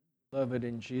Beloved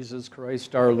in Jesus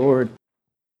Christ our Lord,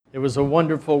 it was a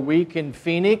wonderful week in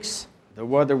Phoenix. The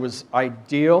weather was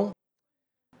ideal.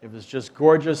 It was just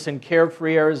gorgeous in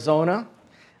carefree Arizona.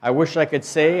 I wish I could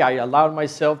say I allowed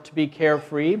myself to be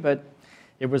carefree, but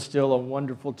it was still a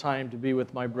wonderful time to be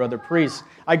with my brother priest.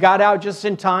 I got out just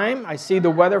in time. I see the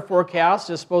weather forecast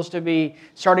is supposed to be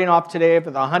starting off today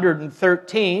with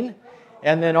 113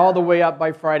 and then all the way up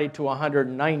by Friday to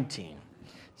 119.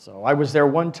 So I was there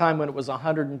one time when it was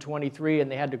 123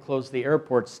 and they had to close the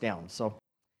airports down. So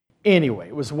anyway,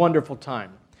 it was a wonderful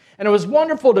time. And it was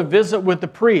wonderful to visit with the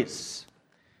priests.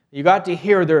 You got to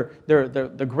hear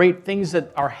the great things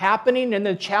that are happening and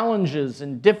the challenges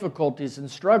and difficulties and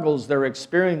struggles they're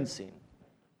experiencing.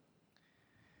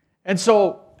 And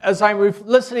so as I'm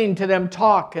listening to them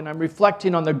talk and I'm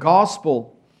reflecting on the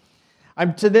gospel,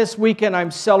 this weekend I'm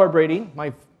celebrating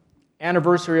my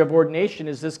anniversary of ordination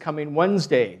is this coming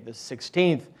Wednesday, the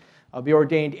 16th. I'll be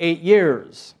ordained 8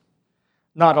 years.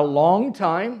 Not a long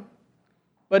time,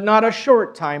 but not a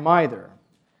short time either.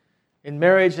 In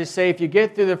marriage, they say if you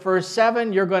get through the first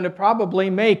 7, you're going to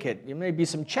probably make it. There may be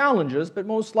some challenges, but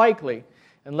most likely,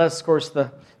 unless, of course,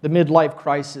 the midlife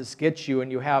crisis gets you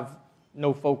and you have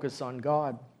no focus on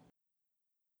God.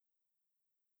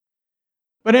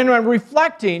 But in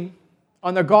reflecting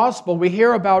on the gospel, we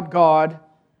hear about God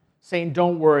saying,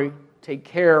 don't worry, take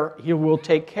care, He will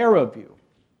take care of you.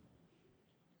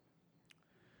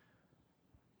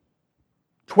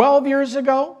 12 years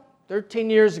ago,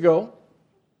 13 years ago,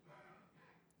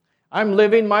 I'm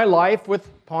living my life with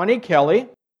Pawnee Kelly,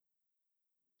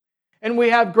 and we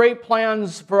have great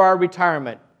plans for our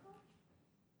retirement.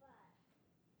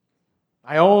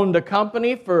 I owned a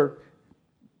company for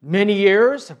many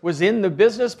years, was in the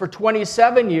business for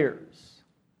 27 years.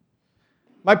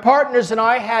 My partners and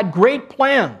I had great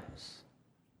plans.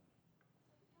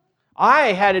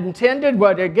 I had intended,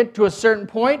 to get to a certain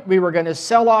point, we were going to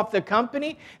sell off the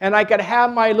company, and I could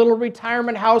have my little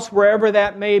retirement house wherever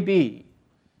that may be.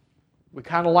 We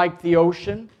kind of liked the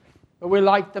ocean, but we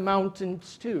liked the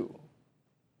mountains too.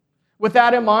 With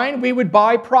that in mind, we would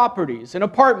buy properties and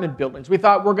apartment buildings. We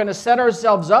thought we're going to set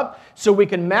ourselves up so we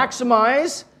can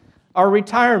maximize our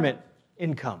retirement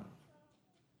income.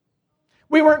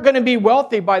 We weren't going to be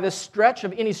wealthy by any stretch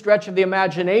of the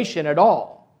imagination at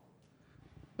all.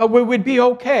 But we would be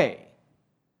okay.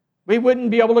 We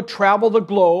wouldn't be able to travel the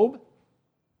globe,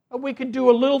 but we could do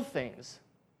a little things.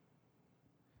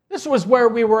 This was where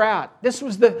we were at. This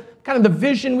was the kind of the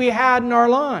vision we had in our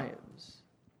lives.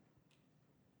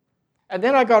 And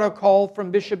then I got a call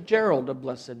from Bishop Gerald of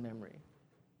blessed memory.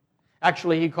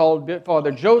 Actually, he called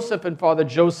Father Joseph, and Father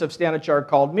Joseph Stanichar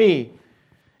called me.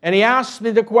 And he asked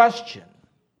me the question,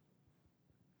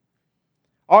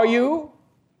 are you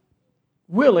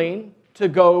willing to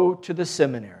go to the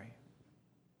seminary?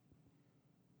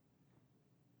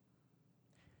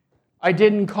 I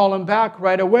didn't call him back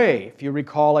right away. If you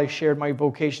recall, I shared my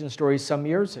vocation story some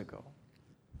years ago.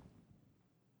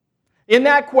 In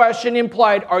that question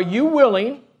implied, are you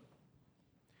willing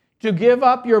to give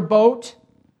up your boat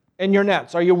and your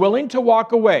nets? Are you willing to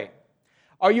walk away?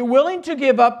 Are you willing to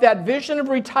give up that vision of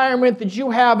retirement that you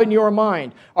have in your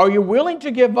mind? Are you willing to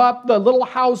give up the little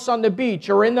house on the beach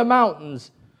or in the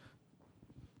mountains,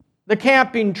 the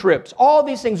camping trips, all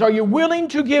these things? Are you willing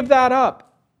to give that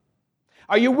up?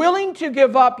 Are you willing to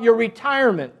give up your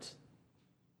retirement?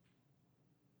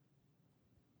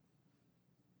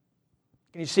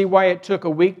 Can you see why it took a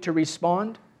week to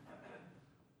respond?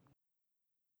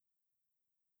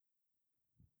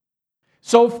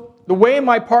 So the way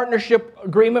my partnership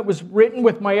agreement was written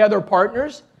with my other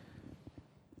partners,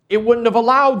 it wouldn't have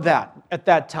allowed that at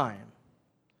that time.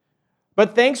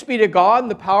 But thanks be to God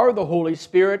and the power of the Holy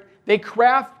Spirit, they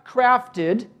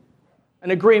crafted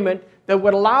an agreement that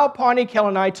would allow Pawnee Kelly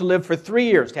and I to live for 3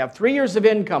 years, to have 3 years of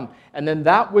income, and then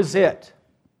that was it.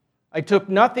 I took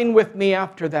nothing with me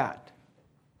after that.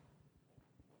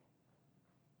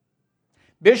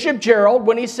 Bishop Gerald,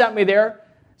 when he sent me there,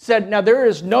 said, now there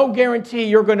is no guarantee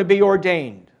you're going to be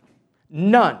ordained.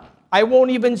 None. I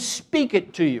won't even speak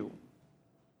it to you.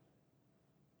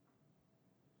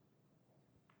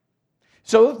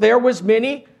 So there was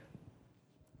many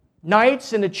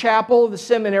nights in the chapel of the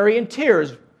seminary in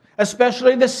tears,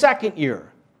 especially the second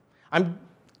year. I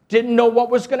didn't know what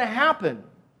was going to happen.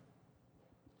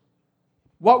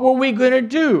 What were we going to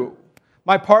do?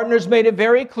 My partners made it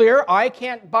very clear, I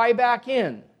can't buy back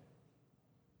in.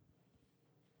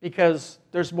 Because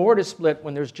there's more to split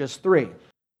when there's just 3.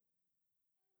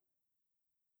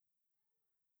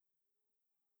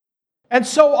 And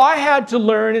so I had to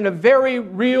learn in a very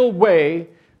real way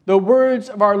the words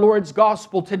of our Lord's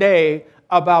gospel today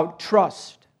about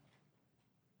trust.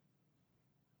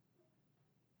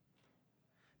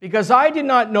 because I did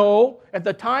not know at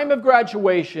the time of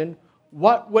graduation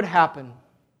what would happen.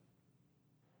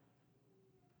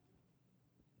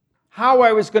 How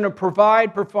I was going to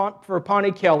provide for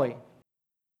Pawnee Kelly.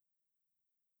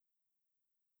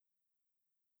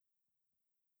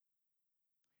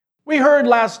 We heard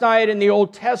last night in the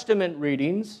Old Testament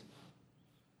readings,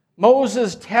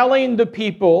 Moses telling the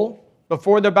people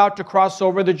before they're about to cross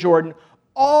over the Jordan,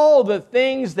 all the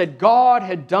things that God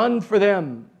had done for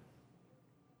them.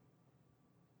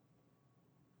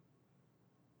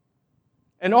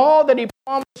 And all that He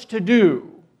promised to do.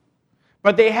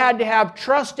 But they had to have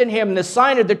trust in Him. And the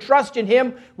sign of the trust in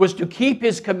Him was to keep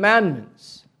His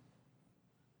commandments.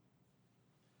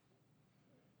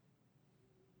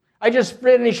 I just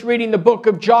finished reading the book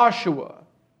of Joshua.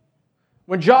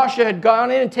 When Joshua had gone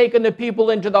in and taken the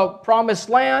people into the promised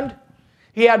land,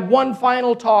 he had one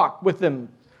final talk with them,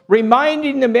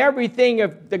 reminding them everything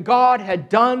that God had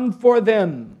done for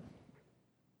them.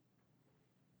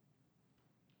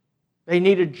 They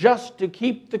needed just to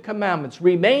keep the commandments,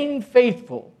 remain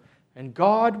faithful, and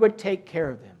God would take care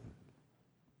of them.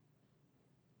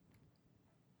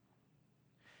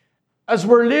 As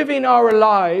we're living our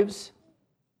lives,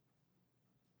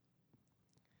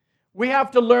 we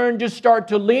have to learn to start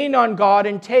to lean on God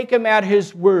and take Him at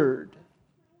His word.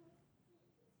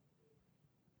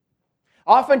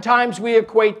 Oftentimes we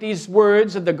equate these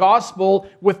words of the gospel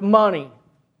with money.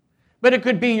 But it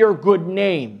could be your good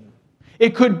name.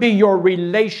 It could be your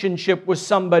relationship with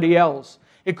somebody else.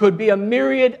 It could be a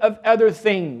myriad of other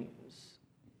things.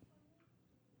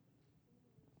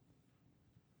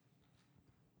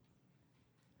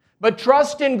 But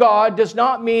trust in God does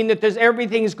not mean that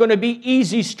everything is going to be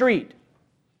easy street.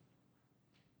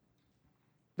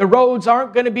 The roads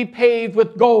aren't going to be paved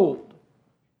with gold.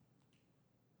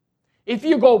 If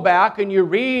you go back and you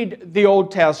read the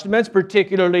Old Testaments,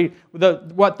 particularly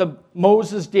what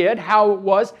Moses did, how it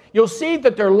was, you'll see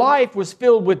that their life was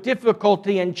filled with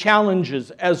difficulty and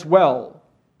challenges as well.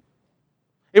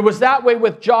 It was that way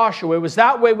with Joshua. It was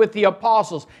that way with the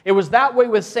apostles. It was that way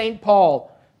with St.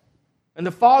 Paul and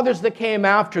the fathers that came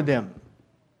after them.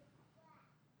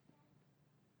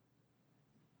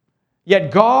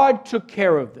 Yet God took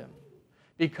care of them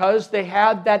because they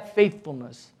had that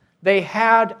faithfulness. They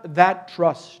had that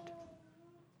trust.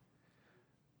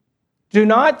 Do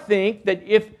not think that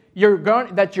you're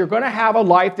going to have a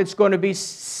life that's going to be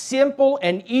simple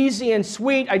and easy and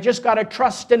sweet. I just got to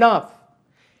trust enough.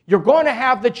 You're going to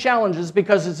have the challenges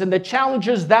because it's in the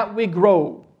challenges that we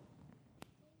grow.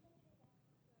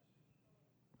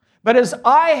 But as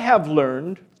I have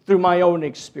learned through my own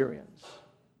experience,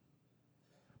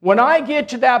 when I get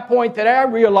to that point that I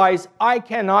realize I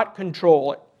cannot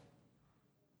control it,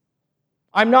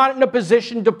 I'm not in a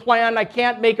position to plan, I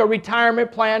can't make a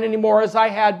retirement plan anymore as I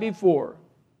had before.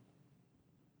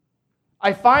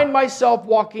 I find myself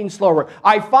walking slower.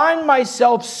 I find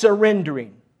myself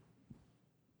surrendering.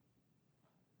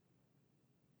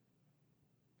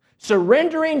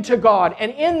 Surrendering to God.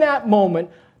 And in that moment,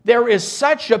 there is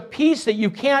such a peace that you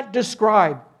can't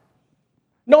describe.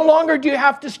 No longer do you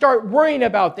have to start worrying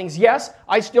about things. Yes,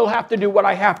 I still have to do what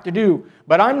I have to do,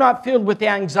 but I'm not filled with the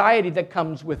anxiety that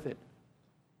comes with it.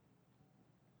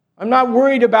 I'm not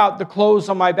worried about the clothes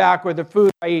on my back or the food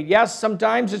I eat. Yes,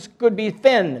 sometimes it could be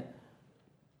thin,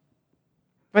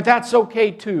 but that's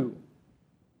okay too.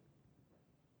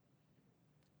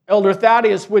 Elder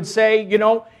Thaddeus would say,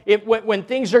 when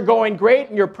things are going great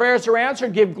and your prayers are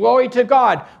answered, give glory to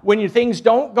God. When things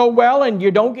don't go well and you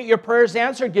don't get your prayers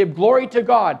answered, give glory to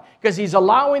God, because He's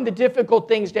allowing the difficult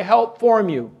things to help form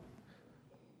you.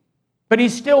 But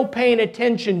He's still paying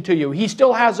attention to you. He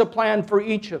still has a plan for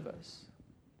each of us.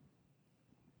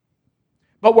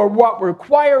 But what we're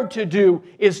required to do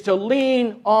is to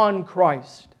lean on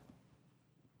Christ,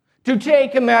 to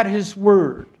take Him at His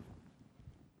word.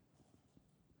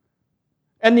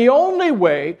 And the only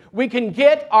way we can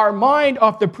get our mind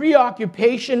off the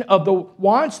preoccupation of the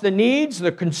wants, the needs,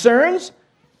 the concerns,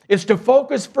 is to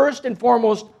focus first and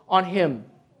foremost on Him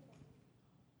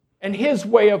and His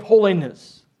way of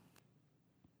holiness.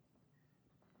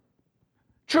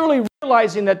 Truly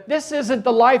realizing that this isn't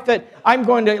the life that I'm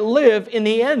going to live in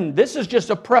the end. This is just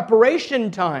a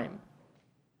preparation time.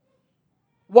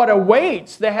 What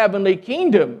awaits the heavenly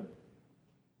kingdom,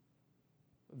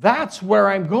 that's where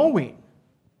I'm going.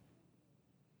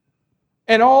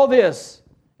 And all this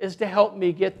is to help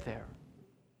me get there.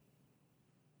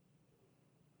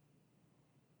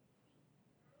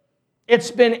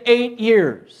 It's been 8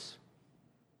 years.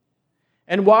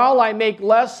 And while I make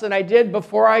less than I did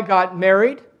before I got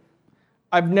married,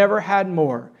 I've never had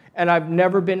more. And I've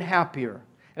never been happier.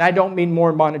 And I don't mean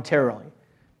more monetarily.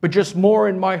 but just more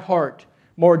in my heart.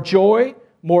 More joy,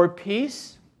 more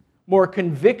peace, more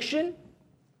conviction.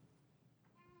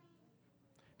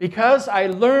 Because I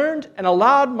learned and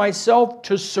allowed myself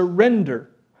to surrender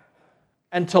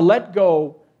and to let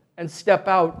go and step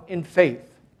out in faith.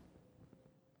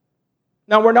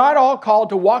 Now, we're not all called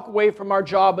to walk away from our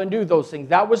job and do those things.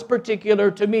 That was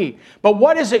particular to me. But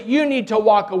what is it you need to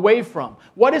walk away from?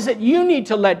 What is it you need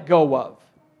to let go of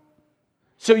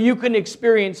so you can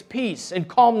experience peace and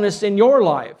calmness in your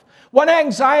life? What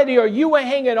anxiety are you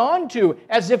hanging on to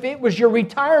as if it was your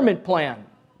retirement plan?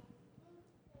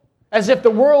 As if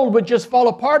the world would just fall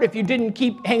apart if you didn't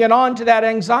keep hanging on to that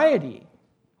anxiety.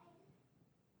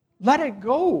 Let it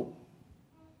go.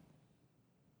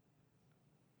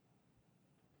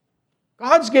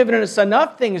 God's given us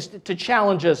enough things to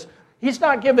challenge us. He's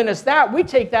not given us that. We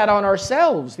take that on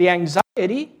ourselves, the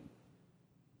anxiety.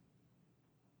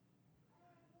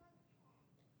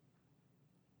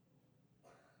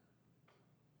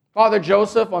 Father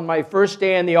Joseph, on my first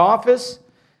day in the office,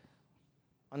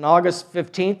 on August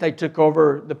 15th, I took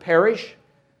over the parish.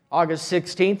 August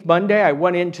 16th, Monday, I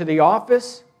went into the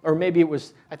office. Or maybe it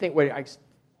was, it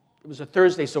was a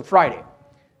Thursday, so Friday.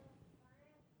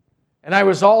 And I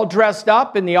was all dressed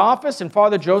up in the office, and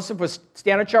Father Joseph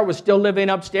Stanichar was still living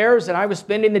upstairs, and I was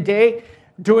spending the day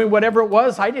doing whatever it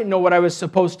was. I didn't know what I was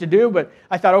supposed to do, but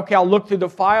I thought, okay, I'll look through the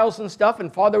files and stuff,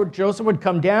 and Father Joseph would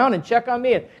come down and check on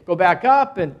me and go back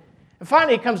up. And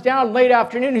finally he comes down late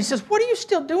afternoon, and he says, "What are you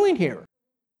still doing here?"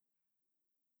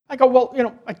 I go, "Well,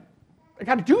 I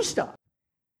got to do stuff."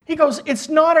 He goes, "It's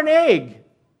not an egg.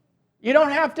 You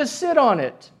don't have to sit on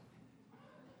it."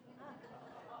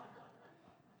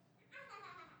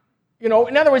 In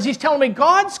other words, he's telling me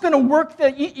God's going to work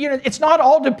it's not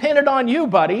all dependent on you,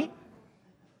 buddy.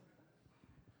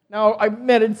 Now, I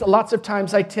admit lots of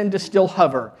times I tend to still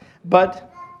hover,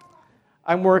 but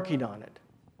I'm working on it.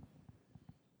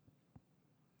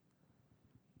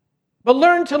 But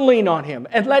learn to lean on him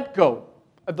and let go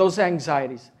of those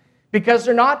anxieties, because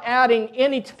they're not adding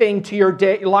anything to your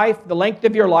life, the length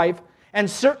of your life, and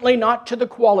certainly not to the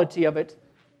quality of it,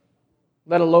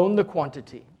 let alone the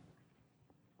quantity.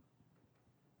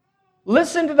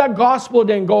 Listen to that gospel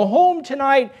then. Go home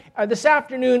tonight, this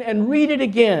afternoon, and read it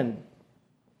again.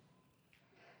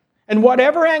 And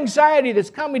whatever anxiety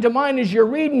that's coming to mind as you're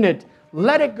reading it,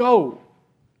 let it go.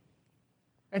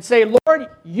 And say, "Lord,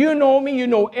 you know me. You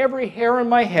know every hair in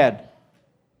my head.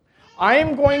 I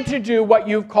am going to do what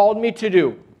you've called me to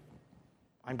do.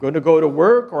 I'm going to go to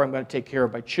work, or I'm going to take care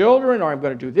of my children, or I'm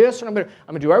going to do this, or I'm going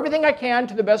to do everything I can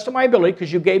to the best of my ability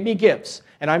because you gave me gifts,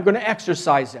 and I'm going to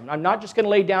exercise them. I'm not just going to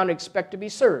lay down and expect to be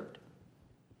served."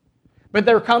 But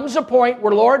there comes a point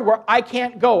where I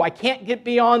can't go. I can't get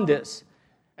beyond this.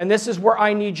 And this is where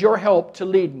I need your help to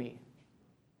lead me.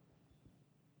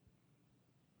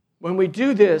 When we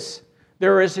do this,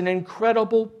 there is an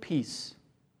incredible peace.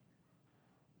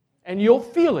 And you'll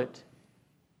feel it.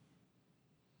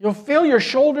 You'll feel your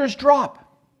shoulders drop.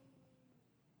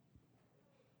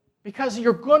 Because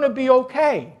you're going to be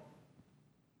okay.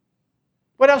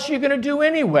 What else are you going to do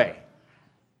anyway?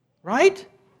 Right?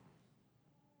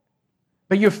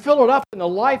 But you fill it up in the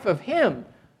life of Him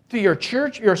through your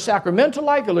church, your sacramental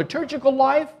life, your liturgical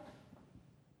life,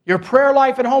 your prayer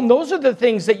life at home. Those are the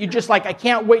things that you just I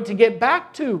can't wait to get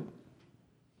back to.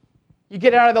 You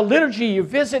get out of the liturgy, you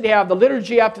visit, you have the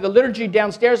liturgy after the liturgy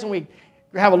downstairs, and we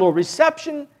have a little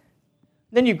reception.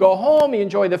 Then you go home, you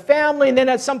enjoy the family, and then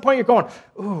at some point you're going,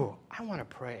 "Ooh, I want to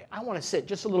pray. I want to sit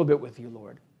just a little bit with you,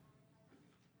 Lord.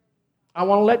 I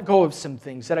want to let go of some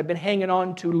things that I've been hanging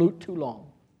on to too long."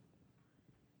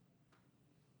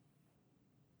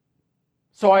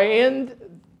 So I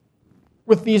end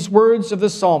with these words of the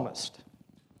psalmist.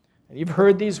 And you've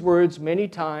heard these words many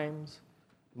times.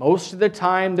 Most of the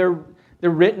time they're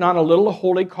written on a little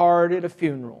holy card at a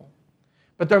funeral.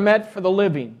 But they're meant for the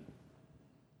living.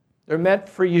 They're meant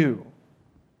for you.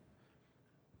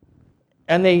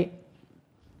 And they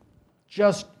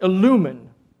just illumine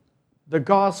the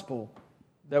gospel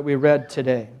that we read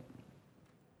today.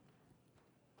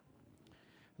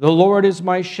 "The Lord is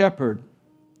my shepherd.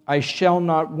 I shall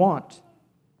not want.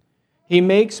 He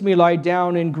makes me lie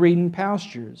down in green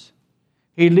pastures.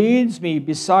 He leads me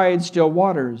beside still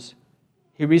waters.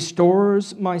 He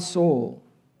restores my soul.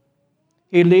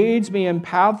 He leads me in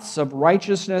paths of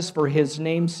righteousness for His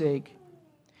name's sake.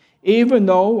 Even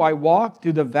though I walk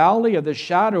through the valley of the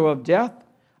shadow of death,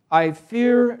 I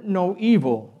fear no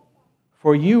evil,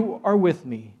 for you are with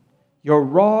me. Your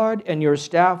rod and your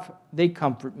staff, they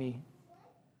comfort me.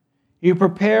 You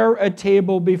prepare a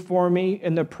table before me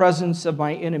in the presence of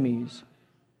my enemies.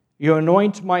 You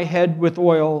anoint my head with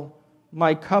oil.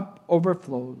 my cup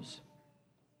overflows.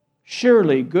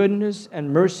 Surely goodness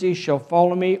and mercy shall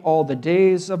follow me all the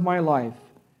days of my life,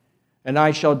 and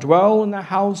I shall dwell in the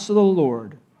house of the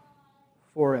Lord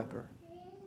forever.